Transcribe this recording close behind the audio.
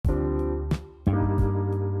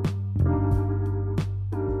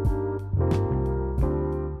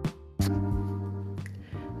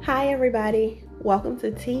Hi everybody, welcome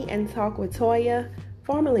to Tea and Talk with Toya,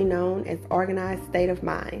 formerly known as Organized State of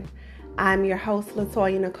Mind. I'm your host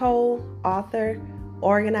LaToya Nicole, author,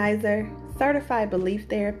 organizer, certified belief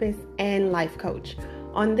therapist, and life coach.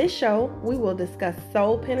 On this show, we will discuss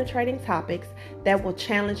soul-penetrating topics that will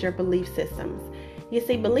challenge your belief systems. You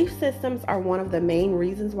see, belief systems are one of the main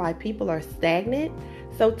reasons why people are stagnant,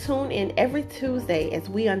 so tune in every Tuesday as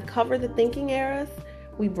we uncover the thinking errors.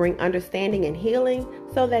 We bring understanding and healing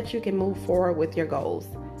so that you can move forward with your goals.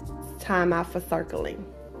 It's time out for circling.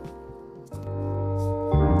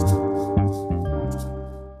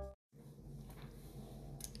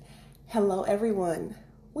 Hello everyone.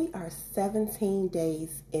 We are 17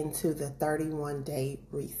 days into the 31-day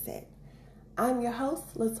reset. I'm your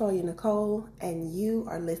host, LaToya Nicole, and you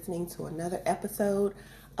are listening to another episode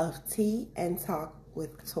of Tea and Talk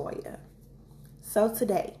with Toya. So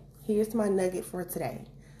today, here's my nugget for today.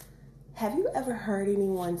 Have you ever heard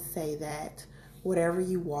anyone say that whatever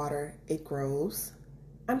you water, it grows?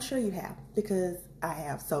 I'm sure you have, because I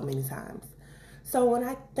have so many times. So when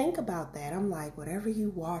I think about that, I'm like, whatever you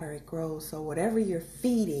water, it grows. So whatever you're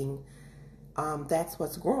feeding, that's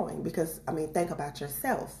what's growing. Because, think about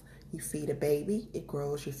yourself. You feed a baby, it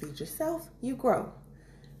grows. You feed yourself, you grow.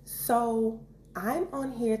 So I'm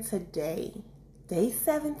on here today, day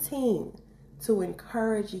 17, to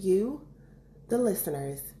encourage you, the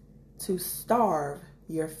listeners, to starve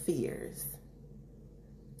your fears.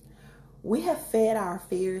 We have fed our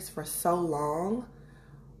fears for so long.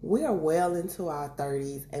 We are well into our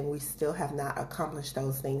 30s and we still have not accomplished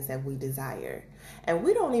those things that we desire. And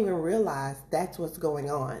we don't even realize that's what's going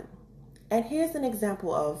on. And here's an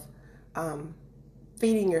example of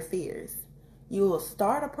feeding your fears. You will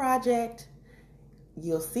start a project,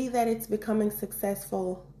 you'll see that it's becoming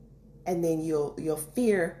successful, and then you'll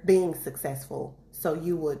fear being successful. So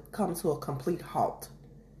you would come to a complete halt.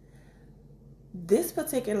 This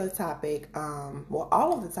particular topic,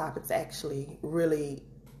 all of the topics actually really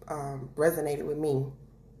resonated with me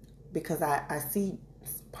because I see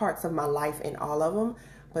parts of my life in all of them.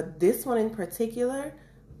 But this one in particular,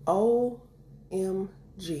 OMG.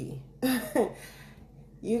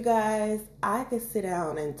 You guys, I could sit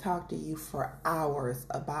down and talk to you for hours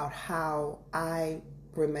about how I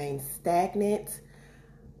remained stagnant.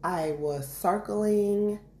 I was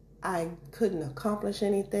circling. I couldn't accomplish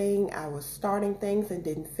anything. I was starting things and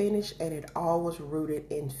didn't finish, and it all was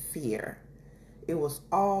rooted in fear. It was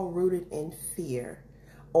all rooted in fear,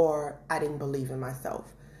 or I didn't believe in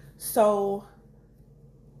myself. So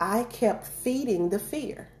I kept feeding the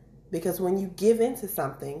fear, because when you give into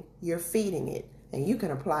something, you're feeding it, and you can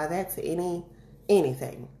apply that to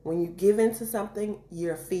anything. When you give into something,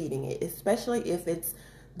 you're feeding it, especially if it's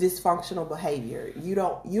dysfunctional behavior. You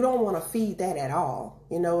don't want to feed that at all.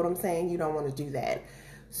 You know what I'm saying? You don't want to do that.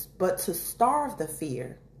 But to starve the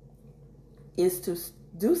fear is to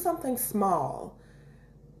do something small,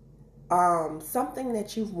 something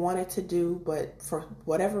that you've wanted to do, but for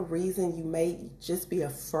whatever reason you may just be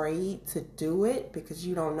afraid to do it because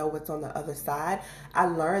you don't know what's on the other side. I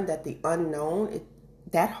learned that the unknown,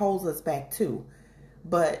 that holds us back too.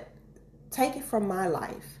 But take it from my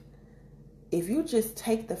life. If you just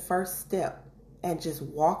take the first step and just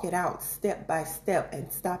walk it out step by step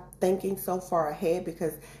and stop thinking so far ahead,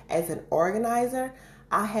 because as an organizer,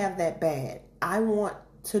 I have that bad. I want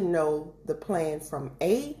to know the plan from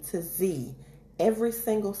A to Z, every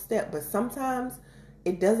single step, but sometimes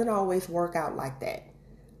it doesn't always work out like that.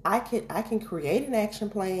 I can create an action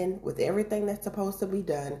plan with everything that's supposed to be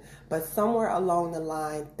done, but somewhere along the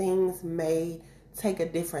line, things may take a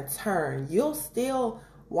different turn. You'll still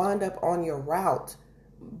wind up on your route,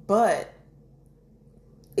 but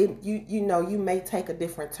you may take a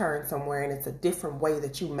different turn somewhere, and it's a different way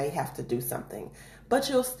that you may have to do something, but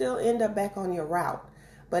you'll still end up back on your route.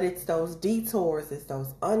 But it's those detours, it's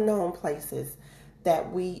those unknown places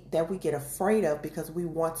that we get afraid of because we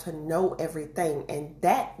want to know everything, and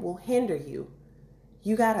that will hinder you.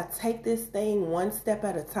 You got to take this thing one step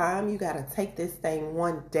at a time. You got to take this thing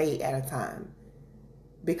one day at a time,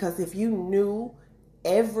 because if you knew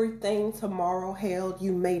everything tomorrow held,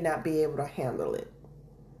 you may not be able to handle it.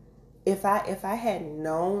 If I had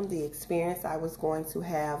known the experience I was going to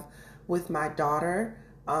have with my daughter,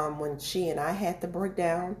 when she and I had the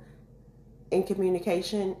breakdown in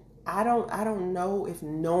communication, I don't know if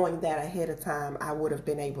knowing that ahead of time I would have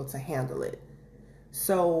been able to handle it.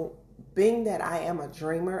 So being that I am a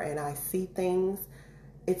dreamer and I see things,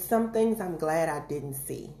 it's some things I'm glad I didn't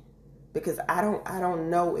see, because I don't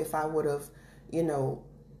know if I would have,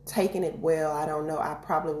 taken it well. I don't know. I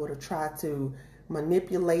probably would have tried to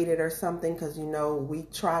manipulated or something, because we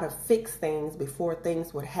try to fix things before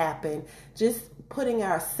things would happen, just putting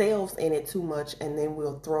ourselves in it too much, and then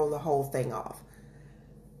we'll throw the whole thing off.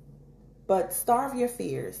 But starve your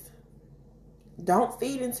fears. Don't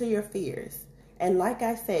feed into your fears. And like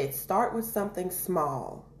I said, start with something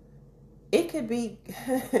small. It could be,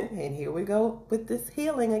 and here we go with this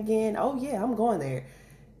healing again. Oh yeah, I'm going there.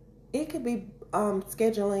 It could be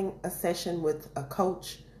scheduling a session with a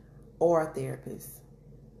coach or a therapist.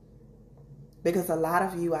 Because a lot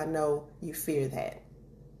of you, I know, you fear that.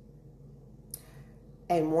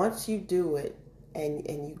 And once you do it and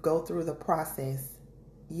you go through the process,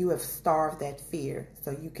 you have starved that fear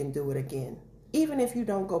so you can do it again. Even if you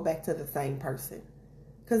don't go back to the same person.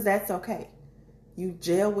 Because that's okay. You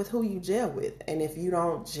gel with who you gel with. And if you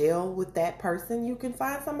don't gel with that person, you can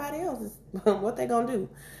find somebody else. What they gonna do?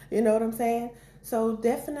 You know what I'm saying? So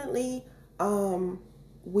definitely,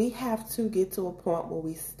 we have to get to a point where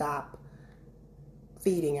we stop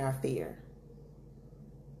feeding our fear.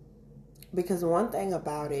 Because one thing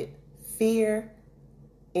about it, fear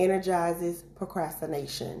energizes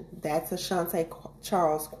procrastination. That's a Shantae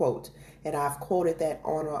Charles quote. And I've quoted that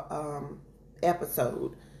on a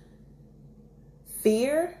episode.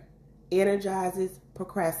 Fear energizes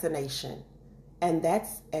procrastination. And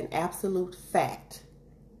that's an absolute fact.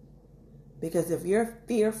 Because if you're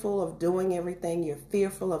fearful of doing everything, you're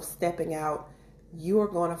fearful of stepping out, you're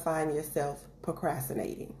going to find yourself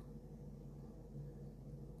procrastinating.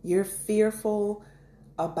 You're fearful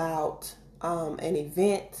about an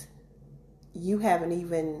event. You haven't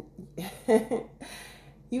even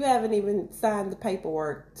signed the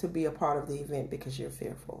paperwork to be a part of the event because you're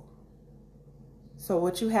fearful. So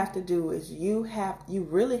what you have to do is you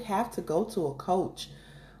really have to go to a coach,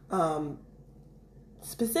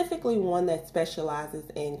 specifically one that specializes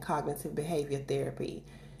in cognitive behavior therapy,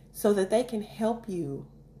 so that they can help you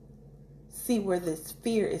see where this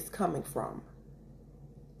fear is coming from.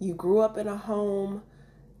 You grew up in a home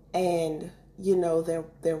and,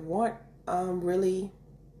 there weren't really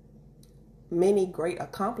many great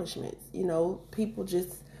accomplishments. People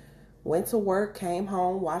just went to work, came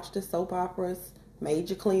home, watched the soap operas, made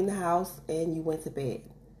you clean the house, and you went to bed.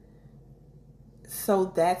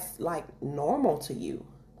 So that's like normal to you.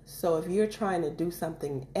 So if you're trying to do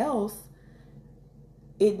something else,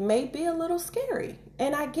 it may be a little scary.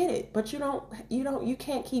 And I get it, but you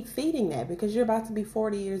can't keep feeding that, because you're about to be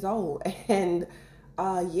 40 years old. And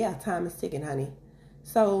time is ticking, honey.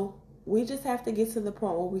 So we just have to get to the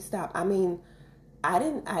point where we stop. I mean, I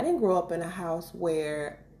didn't grow up in a house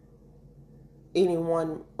where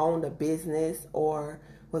anyone owned a business or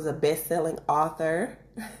was a best-selling author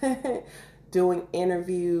doing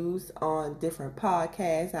interviews on different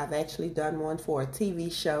podcasts. I've actually done one for a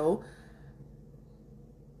TV show.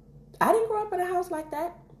 I didn't grow up in a house like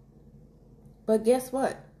that. But guess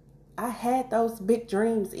what? I had those big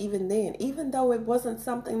dreams even then, even though it wasn't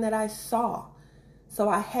something that I saw. So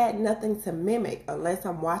I had nothing to mimic unless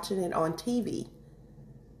I'm watching it on TV.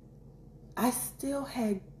 I still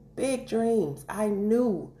had big dreams. I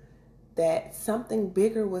knew that something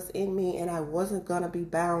bigger was in me, and I wasn't going to be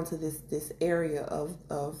bound to this area of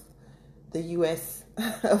the US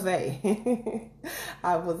of A.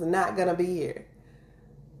 I was not going to be here.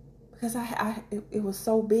 Because it was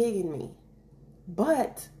so big in me.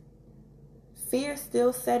 But fear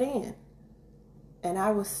still set in. And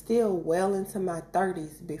I was still well into my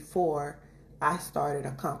 30s before I started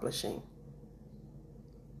accomplishing.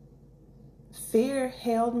 Fear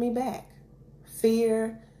held me back.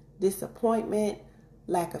 Fear, disappointment,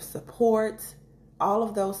 lack of support, all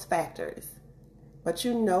of those factors. But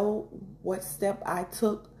you know what step I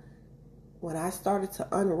took when I started to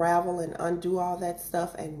unravel and undo all that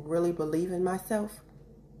stuff and really believe in myself?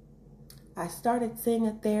 I started seeing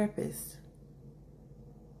a therapist.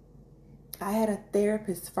 I had a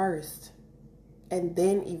therapist first, and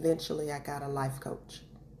then eventually I got a life coach.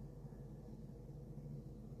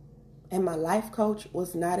 And my life coach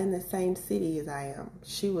was not in the same city as I am.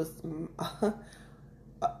 She was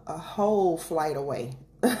a whole flight away,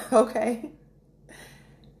 okay?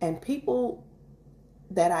 And people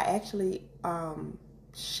that I actually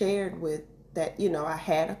shared with that, I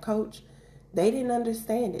had a coach, they didn't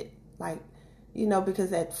understand it.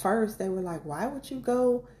 Because at first they were like, why would you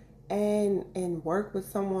go and work with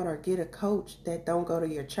someone or get a coach that don't go to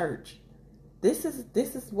your church? This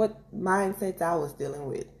is what mindsets I was dealing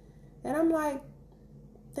with. And I'm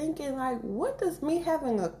thinking what does me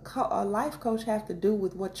having a life coach have to do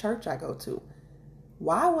with what church I go to?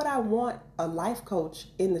 Why would I want a life coach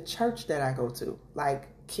in the church that I go to?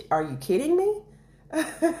 Are you kidding me?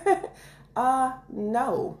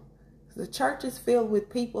 No. The church is filled with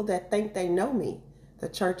people that think they know me. The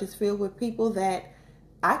church is filled with people that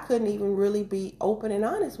I couldn't even really be open and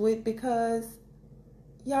honest with, because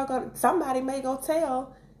somebody may go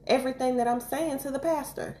tell everything that I'm saying to the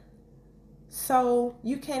pastor. So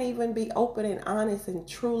you can't even be open and honest and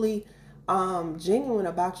truly genuine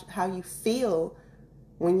about how you feel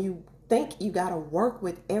when you think you got to work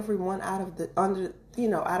with everyone out of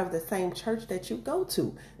the same church that you go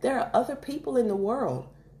to. There are other people in the world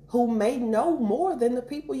who may know more than the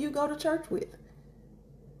people you go to church with.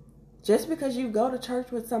 Just because you go to church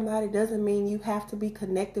with somebody doesn't mean you have to be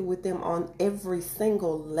connected with them on every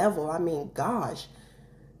single level. I mean, gosh,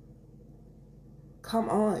 come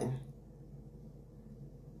on.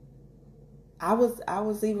 I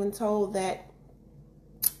was even told that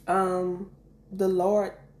the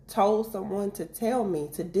Lord told someone to tell me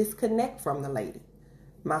to disconnect from the lady,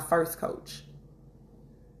 my first coach.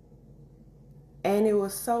 And it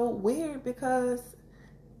was so weird, because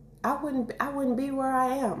I wouldn't be where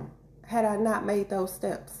I am had I not made those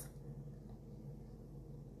steps.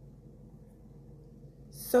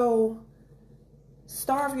 So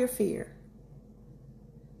starve your fear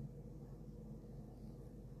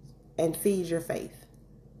and feed your faith.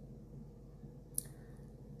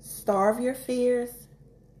 Starve your fears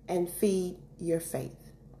and feed your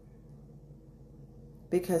faith.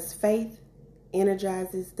 Because faith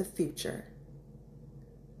energizes the future.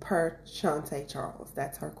 Per Shantae Charles.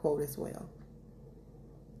 That's her quote as well.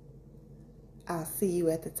 I'll see you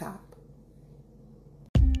at the top.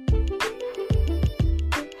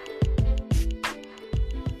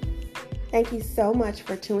 Thank you so much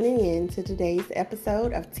for tuning in to today's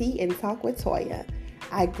episode of Tea and Talk with Toya.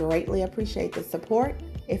 I greatly appreciate the support.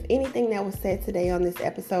 If anything that was said today on this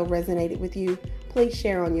episode resonated with you, please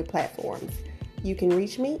share on your platforms. You can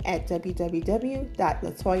reach me at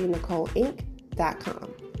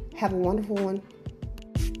www.latoyanicoleinc.com. Have a wonderful one.